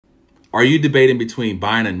Are you debating between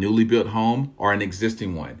buying a newly built home or an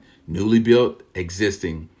existing one? Newly built,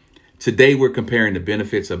 existing. Today, we're comparing the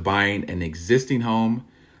benefits of buying an existing home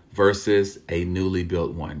versus a newly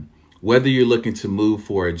built one. Whether you're looking to move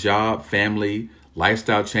for a job, family,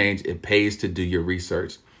 lifestyle change, it pays to do your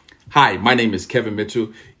research. Hi, my name is Kevin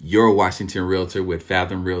Mitchell, your Washington Realtor with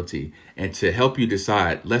Fathom Realty. And to help you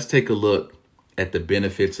decide, let's take a look at the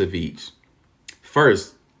benefits of each.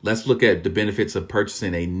 First, let's look at the benefits of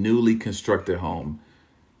purchasing a newly constructed home.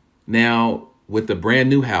 Now, with a brand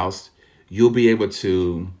new house, you'll be able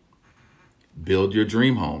to build your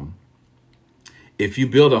dream home. If you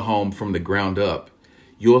build a home from the ground up,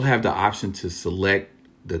 you'll have the option to select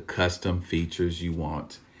the custom features you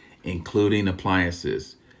want, including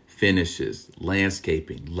appliances, finishes,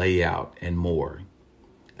 landscaping, layout, and more.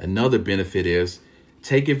 Another benefit is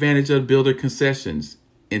take advantage of builder concessions.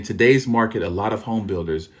 In today's market, a lot of home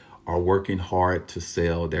builders are working hard to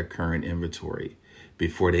sell their current inventory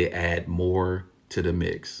before they add more to the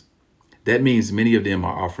mix. That means many of them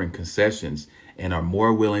are offering concessions and are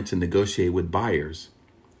more willing to negotiate with buyers.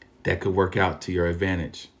 That could work out to your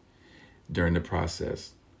advantage during the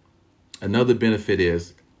process. Another benefit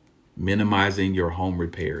is minimizing your home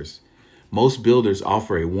repairs. Most builders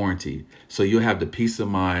offer a warranty, so you'll have the peace of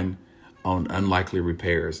mind on unlikely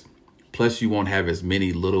repairs. Plus, you won't have as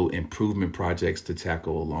many little improvement projects to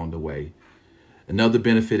tackle along the way. Another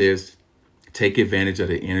benefit is take advantage of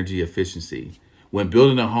the energy efficiency. When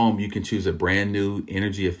building a home, you can choose a brand new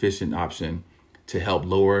energy efficient option to help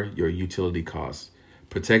lower your utility costs,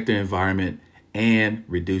 protect the environment, and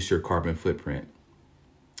reduce your carbon footprint.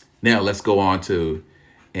 Now, let's go on to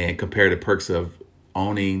and compare the perks of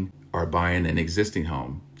owning or buying an existing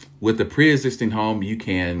home. With a pre-existing home, you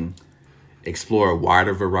can explore a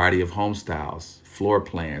wider variety of home styles, floor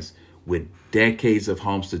plans. With decades of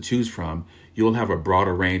homes to choose from, you'll have a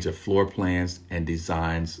broader range of floor plans and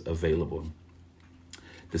designs available.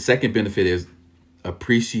 The second benefit is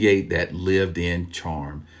appreciate that lived-in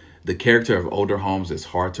charm. The character of older homes is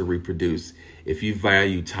hard to reproduce. If you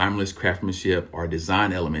value timeless craftsmanship or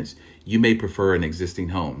design elements, you may prefer an existing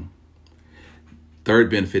home. Third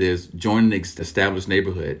benefit is join an established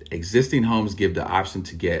neighborhood. Existing homes give the option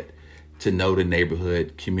to get to know the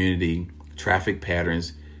neighborhood, community, traffic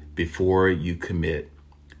patterns before you commit.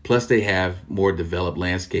 Plus, they have more developed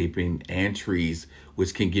landscaping and trees,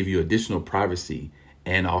 which can give you additional privacy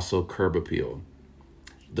and also curb appeal.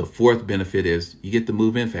 The fourth benefit is you get to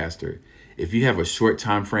move in faster. If you have a short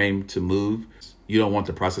time frame to move, you don't want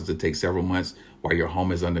the process to take several months while your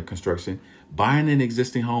home is under construction, buying an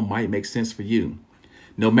existing home might make sense for you.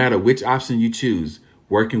 No matter which option you choose,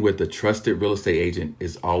 working with a trusted real estate agent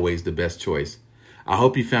is always the best choice. I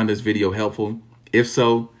hope you found this video helpful. If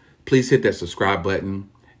so, please hit that subscribe button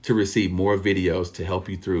to receive more videos to help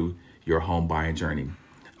you through your home buying journey.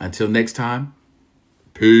 Until next time,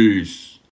 peace.